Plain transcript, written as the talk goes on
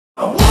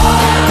Get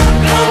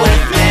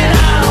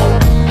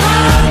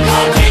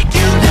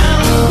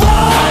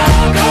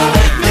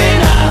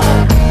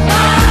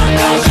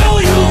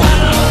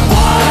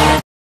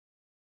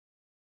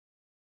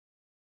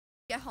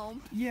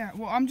home. Yeah,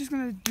 well, I'm just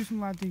gonna do some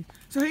loud things.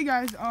 So hey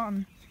guys,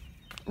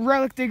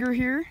 Relic Digger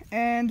here,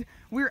 and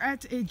we're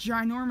at a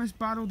ginormous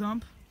bottle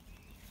dump.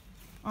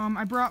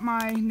 I brought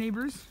my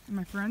neighbors and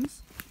my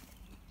friends.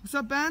 What's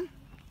up, Ben?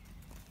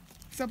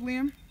 What's up,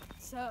 Liam?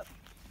 What's up?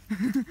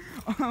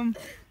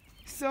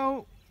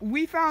 So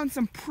we found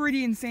some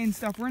pretty insane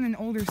stuff. We're in an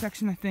older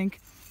section, I think.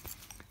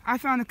 I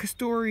found a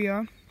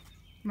Castoria,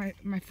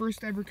 my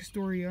first ever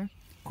Castoria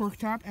cork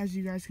top, as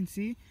you guys can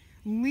see.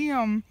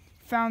 Liam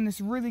found this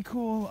really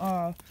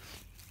cool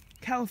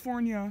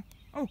California.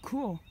 Oh,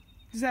 cool.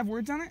 Does it have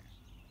words on it?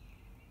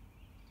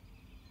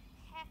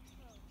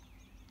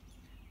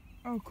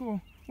 Oh,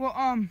 cool.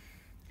 Well,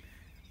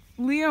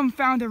 Liam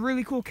found a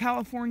really cool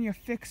California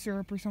fix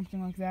syrup or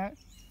something like that.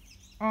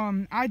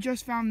 I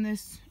just found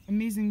this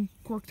amazing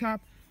cork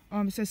top.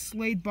 It says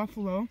Slade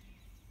Buffalo.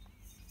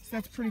 So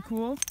that's pretty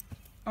cool.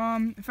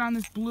 I found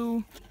this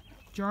blue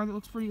jar that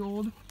looks pretty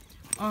old.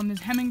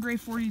 This Hemingway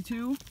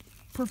 42,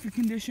 perfect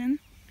condition.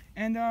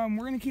 And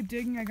we're gonna keep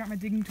digging. I got my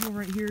digging tool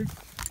right here.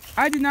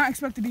 I did not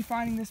expect to be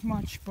finding this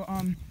much, but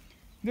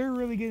they're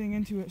really getting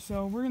into it.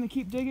 So we're gonna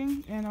keep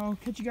digging, and I'll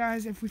catch you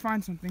guys if we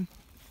find something.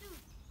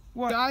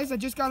 What, guys? I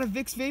just got a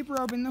Vicks Vapor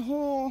Rub in the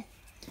hole.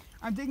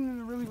 I'm digging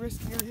in a really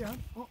risky area.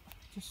 Oh,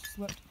 just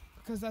slipped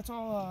because that's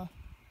all.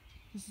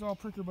 This is all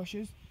pricker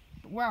bushes.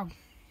 But wow,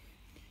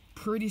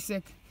 pretty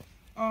sick.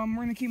 We're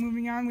gonna keep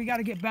moving on. We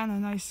gotta get Ben a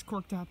nice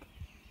cork top.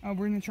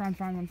 We're gonna try and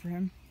find one for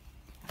him.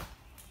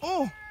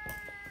 Oh.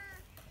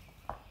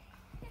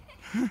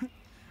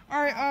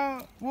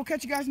 Alright, we'll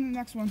catch you guys in the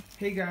next one.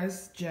 Hey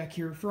guys, Jack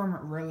here from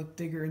Relic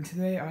Digger, and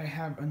today I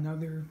have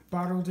another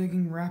bottle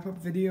digging wrap-up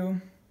video.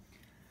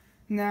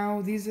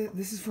 Now, this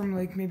is from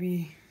like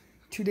maybe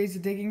 2 days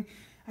of digging.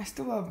 I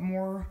still have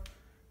more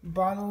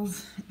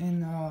bottles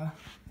in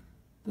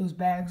those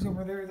bags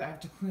over there that I have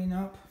to clean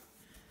up.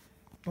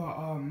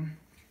 But,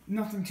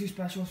 nothing too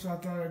special, so I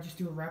thought I'd just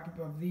do a wrap-up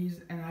of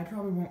these, and I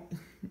probably won't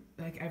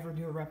like ever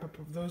do a wrap-up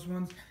of those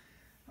ones.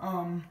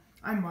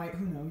 I might,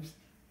 who knows.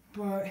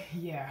 But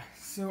yeah,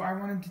 so I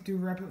wanted to do a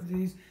wrap up of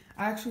these.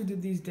 I actually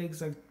did these digs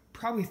like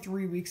probably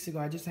 3 weeks ago.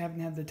 I just haven't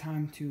had the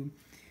time to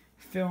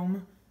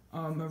film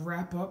a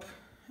wrap up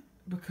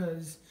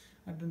because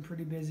I've been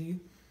pretty busy.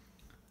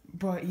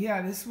 But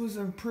yeah, this was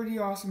a pretty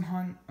awesome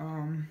hunt.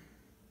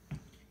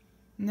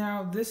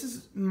 Now this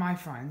is my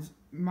finds.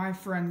 My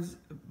friends,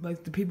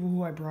 like the people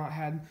who I brought,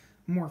 had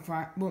more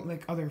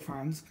like other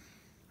finds.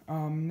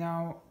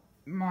 Now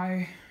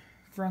my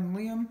friend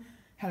Liam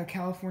had a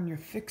California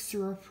fix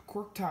syrup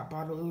cork top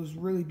bottle. It was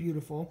really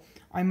beautiful.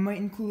 I might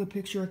include a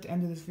picture at the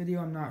end of this video,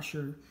 I'm not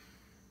sure.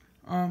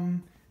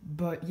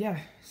 But yeah,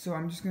 so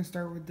I'm just gonna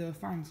start with the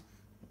finds.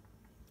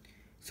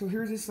 So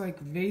here's this like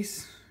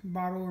vase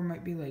bottle, or it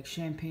might be like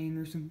champagne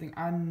or something.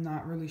 I'm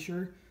not really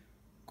sure.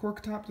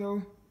 Cork top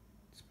though,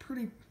 it's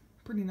pretty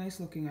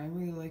nice looking. I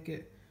really like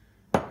it.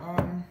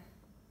 I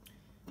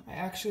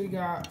actually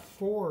got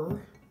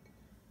 4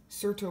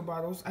 Certo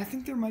bottles. I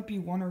think there might be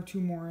 1 or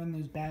 2 more in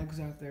those bags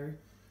out there.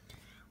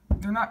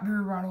 They're not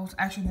beer bottles.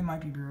 Actually, they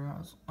might be beer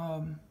bottles.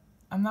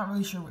 I'm not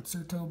really sure what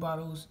Certo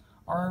bottles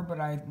are,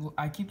 but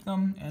I keep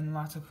them, and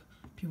lots of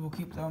people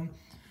keep them,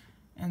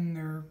 and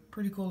they're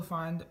pretty cool to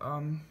find.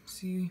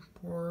 See,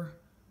 pour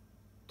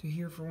to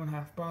here for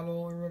 1/2 bottle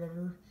or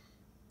whatever.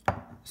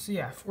 So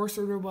yeah, 4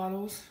 Certo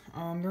bottles.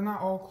 They're not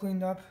all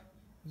cleaned up,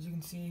 as you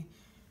can see.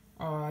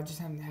 I just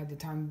haven't had the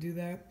time to do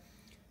that.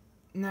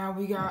 Now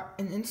we got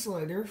an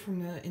insulator from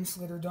the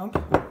insulator dump.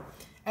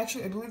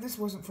 Actually, I believe this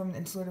wasn't from the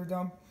insulator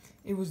dump.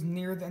 It was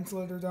near the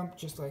insulator dump,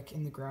 just like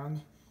in the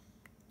ground.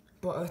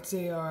 But it's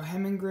a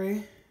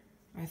Hemingway.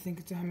 I think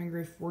it's a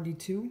Hemingway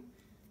 42.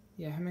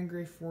 Yeah,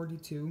 Hemingway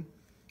 42.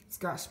 It's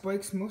got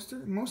spikes. Most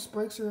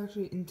spikes are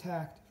actually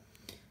intact.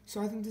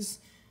 So I think this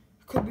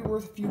could be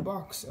worth a few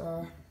bucks.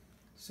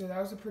 So that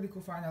was a pretty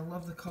cool find. I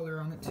love the color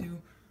on it too.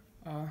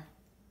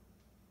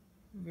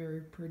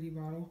 Very pretty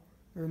bottle.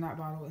 Or not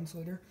bottle,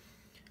 insulator.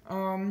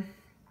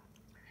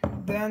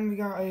 Then we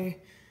got a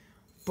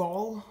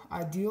Ball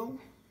Ideal,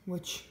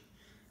 which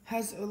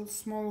has a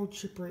small little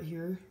chip right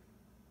here.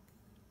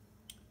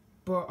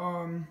 But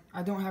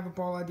I don't have a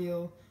Ball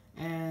Ideal,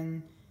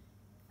 and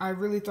I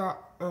really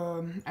thought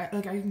I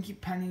can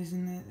keep pennies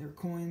in it or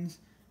coins,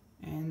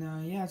 and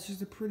yeah, it's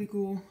just a pretty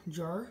cool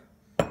jar.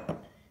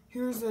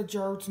 Here's a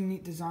jar with some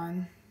neat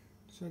design,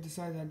 so I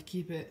decided I'd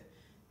keep it.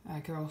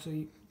 I could also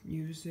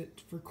use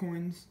it for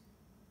coins.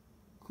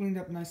 Cleaned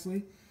up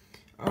nicely.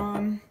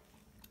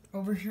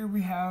 Over here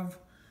we have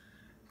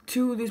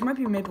 2, these might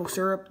be maple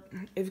syrup.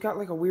 It's got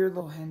like a weird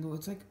little handle.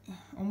 It's like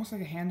almost like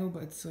a handle,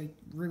 but it's like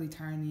really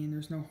tiny and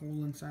there's no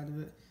hole inside of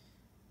it.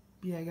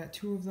 But yeah, I got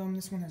 2 of them.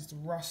 This one has the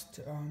rust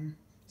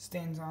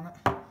stains on it.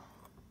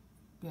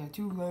 Yeah,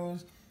 2 of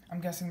those. I'm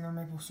guessing they're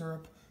maple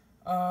syrup.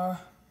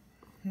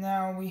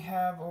 Now we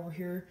have over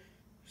here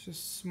just a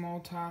small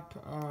top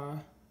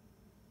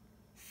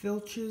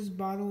Filch's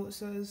bottle, it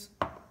says.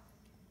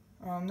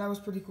 That was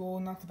pretty cool.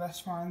 Not the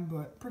best find,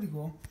 but pretty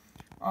cool.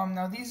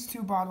 Now these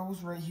two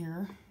bottles right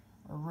here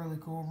are really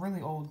cool,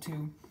 really old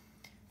too.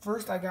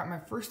 First, I got my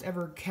first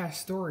ever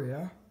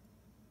Castoria.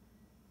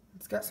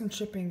 It's got some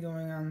chipping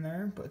going on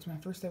there, but it's my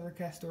first ever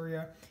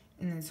Castoria,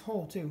 and it's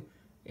whole too.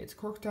 It's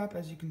cork top,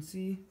 as you can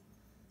see.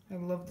 I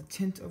love the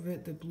tint of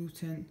it, the blue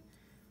tint.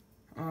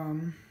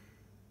 So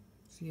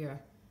yeah,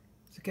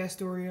 it's a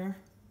Castoria.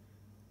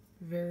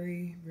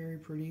 Very, very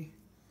pretty.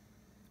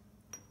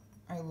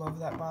 I love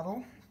that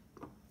bottle.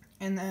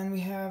 And then we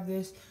have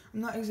this.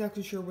 I'm not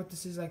exactly sure what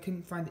this is. I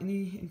couldn't find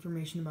any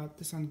information about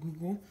this on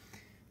Google.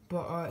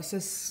 But it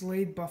says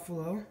Slade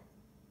Buffalo.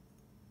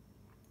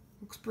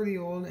 Looks pretty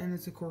old, and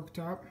it's a cork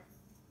top.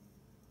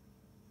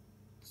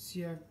 So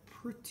yeah,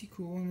 pretty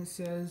cool. And it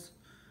says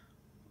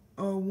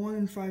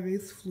 1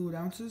 5/8 fluid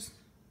ounces.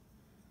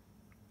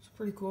 It's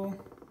pretty cool.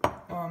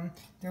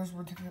 Those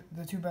were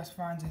the two best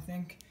finds, I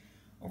think.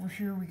 Over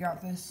here we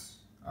got this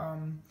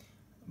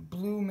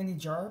blue mini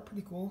jar,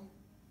 pretty cool.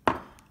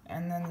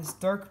 And then this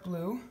dark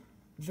blue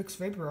Vicks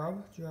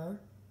Vaporub jar.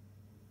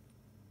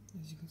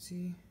 As you can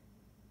see,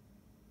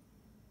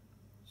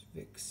 it's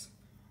Vicks.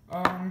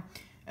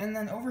 And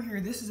then over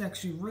here, this is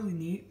actually really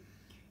neat.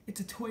 It's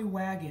a toy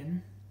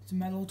wagon. It's a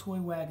metal toy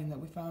wagon that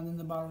we found in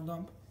the bottle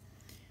dump.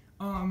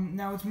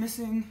 Now it's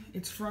missing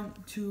its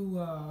front two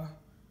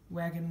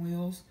wagon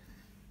wheels,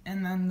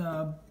 and then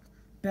the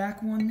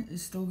back one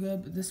is still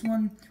good, but this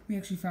one we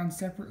actually found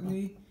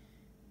separately.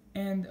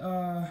 And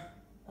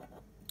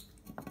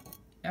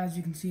as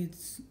you can see,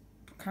 it's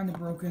kind of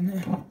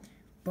broken.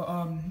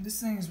 But this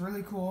thing is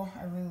really cool.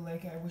 I really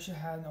like it. I wish it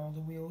had all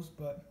the wheels,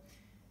 but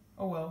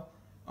oh well.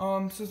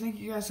 So thank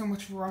you guys so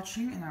much for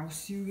watching, and I will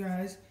see you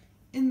guys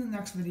in the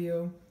next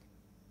video.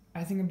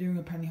 I think I'm doing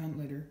a penny hunt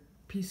later.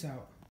 Peace out.